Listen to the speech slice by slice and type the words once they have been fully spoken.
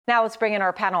Now let's bring in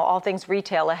our panel, all things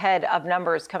retail, ahead of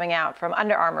numbers coming out from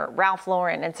Under Armour, Ralph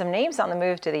Lauren, and some names on the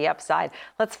move to the upside.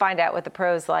 Let's find out what the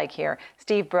pros like here.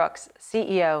 Steve Brooks,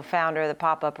 CEO, founder of the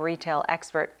Pop-Up Retail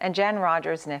Expert, and Jen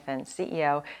Rogers-Kniffen,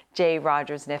 CEO, J.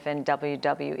 Rogers-Kniffen,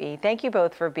 WWE. Thank you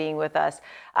both for being with us.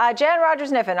 Jen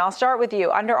Rogers-Kniffen, I'll start with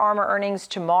you. Under Armour earnings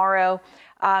tomorrow.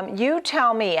 You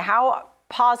tell me, how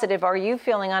positive are you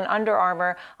feeling on Under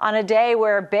Armour on a day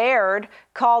where Baird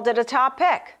called it a top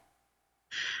pick?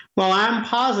 Well, I'm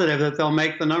positive that they'll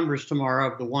make the numbers tomorrow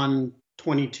of the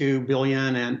 122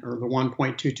 billion or the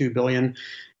 1.22 billion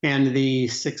and the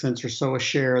 6 cents or so a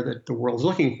share that the world's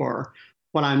looking for.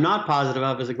 What I'm not positive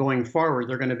of is that going forward,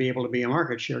 they're going to be able to be a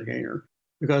market share gainer.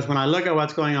 Because when I look at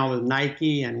what's going on with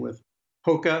Nike and with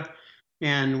Hoka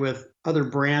and with other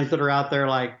brands that are out there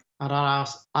like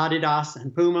Adidas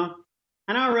and Puma,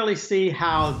 I don't really see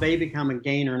how they become a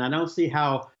gainer, and I don't see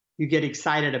how you get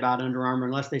excited about Under Armour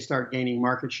unless they start gaining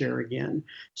market share again.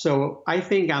 So I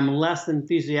think I'm less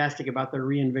enthusiastic about the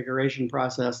reinvigoration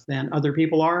process than other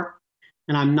people are.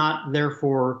 And I'm not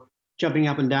therefore jumping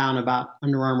up and down about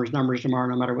Under Armour's numbers tomorrow,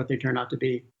 no matter what they turn out to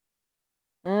be.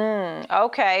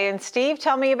 Okay. And Steve,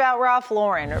 tell me about Ralph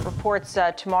Lauren. It reports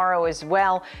tomorrow as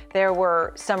well. There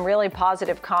were some really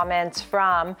positive comments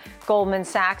from Goldman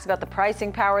Sachs about the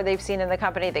pricing power they've seen in the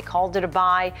company. They called it a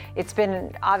buy. It's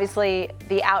been obviously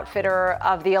the outfitter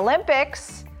of the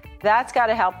Olympics. That's got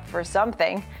to help for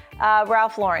something.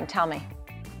 Ralph Lauren, tell me.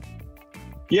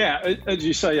 Yeah, as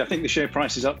you say, I think the share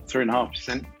price is up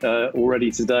 3.5% already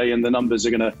today, and the numbers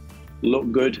are going to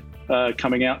look good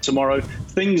coming out tomorrow.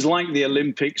 Things like the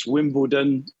Olympics,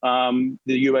 Wimbledon, the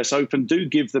US Open do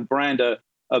give the brand a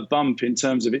bump in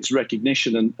terms of its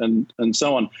recognition and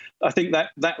so on. I think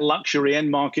that luxury end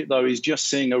market, though, is just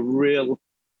seeing a real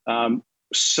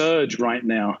surge right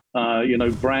now.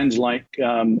 Brands like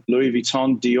Louis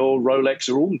Vuitton, Dior, Rolex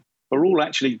are all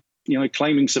actually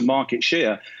claiming some market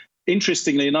share.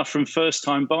 Interestingly enough, from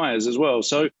first-time buyers as well.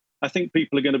 So I think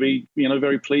people are going to be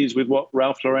very pleased with what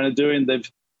Ralph Lauren are doing.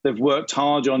 They've worked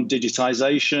hard on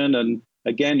digitization, and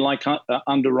again, like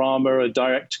Under Armour, a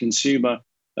direct-to-consumer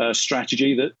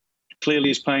strategy that clearly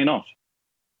is paying off.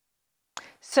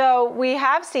 So we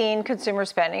have seen consumer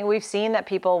spending. We've seen that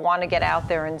people want to get out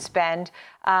there and spend.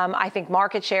 I think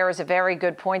market share is a very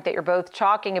good point that you're both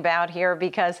talking about here,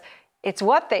 because it's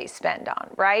what they spend on,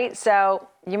 right? So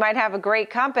you might have a great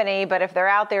company, but if they're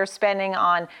out there spending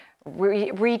on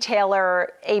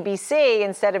retailer ABC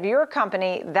instead of your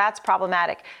company, that's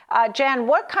problematic. Jen,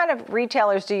 what kind of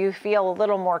retailers do you feel a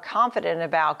little more confident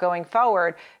about going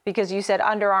forward? Because you said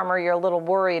Under Armour, you're a little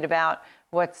worried about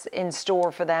what's in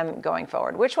store for them going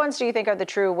forward. Which ones do you think are the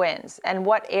true wins, and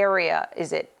what area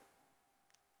is it?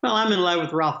 Well, I'm in love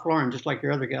with Ralph Lauren, just like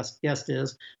your other guest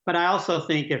is. But I also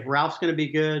think if Ralph's going to be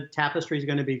good, Tapestry is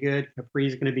going to be good, Capri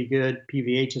is going to be good,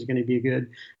 PVH is going to be good,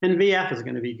 and VF is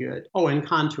going to be good. Oh, and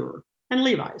Contour and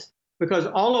Levi's, because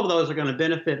all of those are going to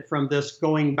benefit from this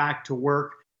going back to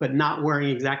work, but not wearing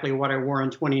exactly what I wore in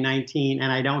 2019,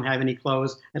 and I don't have any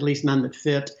clothes, at least none that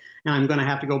fit, and I'm going to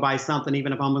have to go buy something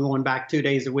even if I'm going back 2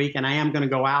 days a week, and I am going to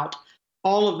go out.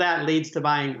 All of that leads to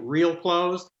buying real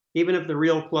clothes. Even if the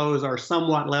real clothes are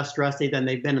somewhat less dressy than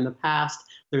they've been in the past,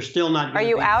 they're still not. Are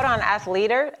you out on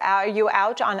athleisure? Are you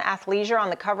out on athleisure? On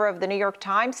the cover of the New York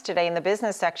Times today in the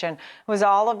business section was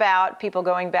all about people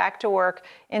going back to work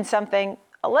in something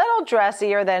a little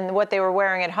dressier than what they were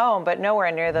wearing at home, but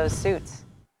nowhere near those suits.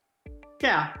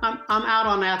 Yeah, I'm out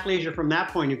on athleisure from that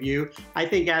point of view. I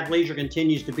think athleisure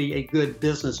continues to be a good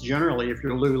business generally if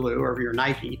you're Lulu or if you're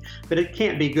Nike, but it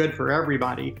can't be good for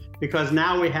everybody, because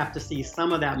now we have to see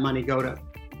some of that money go to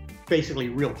basically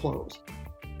real clothes.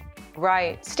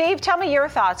 Right. Steve, tell me your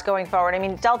thoughts going forward. I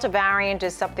mean, Delta variant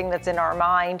is something that's in our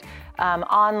mind.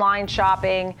 Online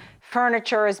shopping,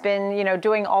 furniture has been,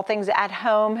 doing all things at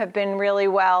home have been really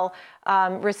well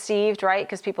received, right?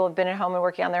 Because people have been at home and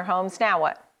working on their homes. Now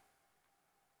what?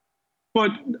 Well,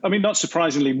 I mean, not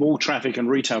surprisingly, mall traffic and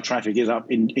retail traffic is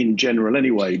up in general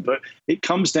anyway, but it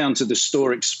comes down to the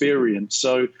store experience.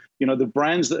 So, the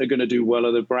brands that are going to do well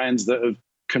are the brands that have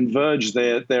converged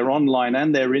their online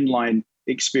and their inline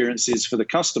experiences for the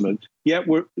customer. Yeah,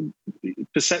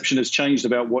 perception has changed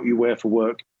about what you wear for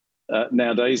work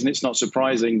nowadays, and it's not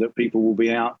surprising that people will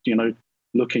be out,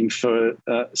 looking for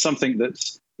something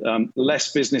that's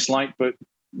less business-like, but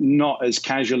not as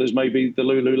casual as maybe the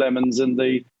Lululemons and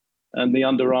the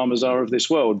Under Armours are of this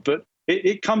world. But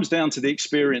it comes down to the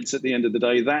experience at the end of the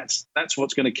day. That's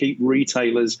what's going to keep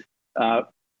retailers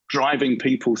driving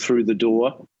people through the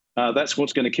door. That's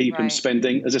what's going to keep them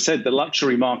spending. As I said, the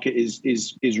luxury market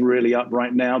is really up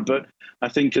right now. But I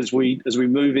think as we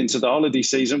move into the holiday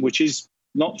season, which is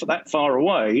not for that far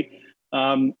away,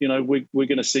 we're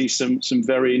going to see some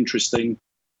very interesting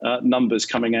numbers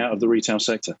coming out of the retail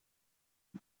sector.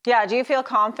 Yeah. Do you feel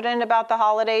confident about the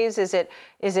holidays? Is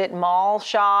it mall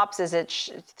shops? Is it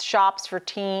shops for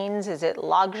teens? Is it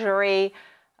luxury?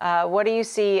 What do you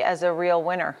see as a real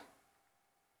winner?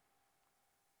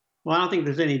 Well, I don't think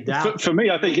there's any doubt. For me,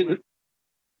 I think it.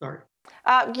 Sorry.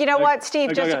 You know what,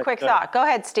 Steve? Just a quick go ahead. thought. Go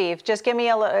ahead, Steve. Just give me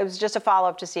it was just a follow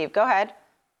up to Steve. Go ahead.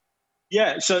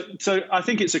 Yeah, so I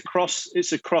think it's across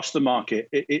the market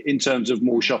in terms of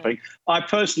mall shopping. I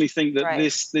personally think that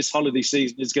this holiday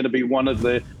season is going to be one of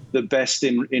the best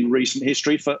in recent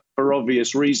history for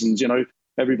obvious reasons.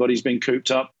 Everybody's been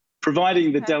cooped up.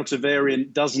 Providing the Delta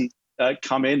variant doesn't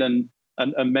come in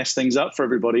and mess things up for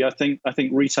everybody, I think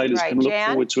retailers can look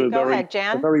forward to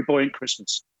a very buoyant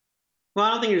Christmas. Well,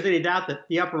 I don't think there's any doubt that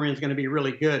the upper end is going to be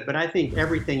really good, but I think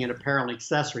everything in apparel and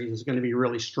accessories is going to be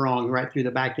really strong right through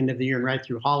the back end of the year and right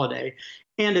through holiday.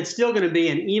 And it's still going to be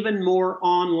an even more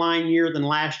online year than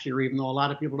last year, even though a lot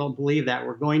of people don't believe that.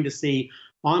 We're going to see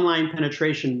online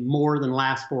penetration more than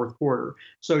last fourth quarter.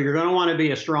 So you're going to want to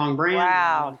be a strong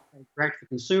brand, direct to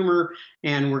consumer,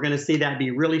 and we're going to see that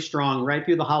be really strong right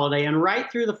through the holiday and right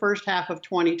through the first half of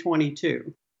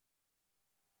 2022.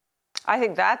 I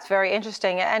think that's very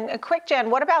interesting. And a quick,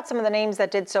 Jan, what about some of the names that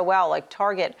did so well, like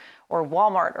Target or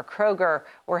Walmart or Kroger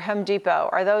or Home Depot?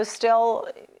 Are those still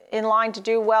in line to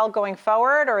do well going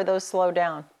forward, or are those slowed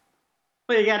down?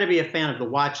 Well, you got to be a fan of the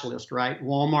watch list, right?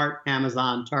 Walmart,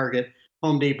 Amazon, Target,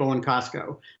 Home Depot, and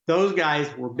Costco. Those guys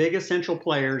were big essential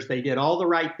players. They did all the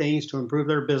right things to improve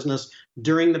their business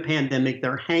during the pandemic.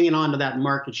 They're hanging on to that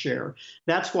market share.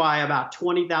 That's why about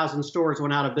 20,000 stores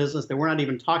went out of business that we're not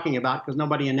even talking about because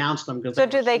nobody announced them. So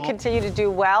do they continue to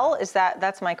do well?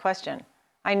 That's my question.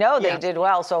 I know they did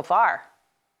well so far.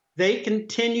 They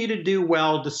continue to do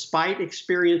well despite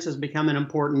experiences becoming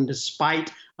important,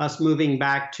 despite us moving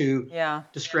back to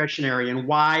discretionary. And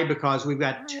why? Because we've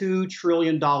got $2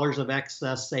 trillion of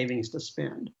excess savings to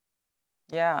spend.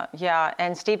 Yeah.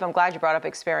 And Steve, I'm glad you brought up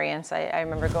experience. I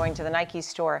remember going to the Nike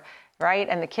store, right?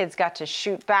 And the kids got to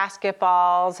shoot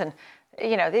basketballs and,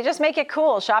 they just make it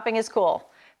cool. Shopping is cool.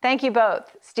 Thank you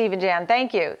both, Steve and Jan.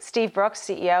 Thank you. Steve Brooks,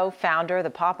 CEO, founder, the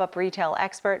Pop-Up Retail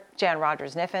Expert. Jan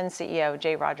Rogers-Kniffen, CEO,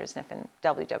 J. Rogers-Kniffen,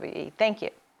 WWE. Thank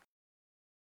you.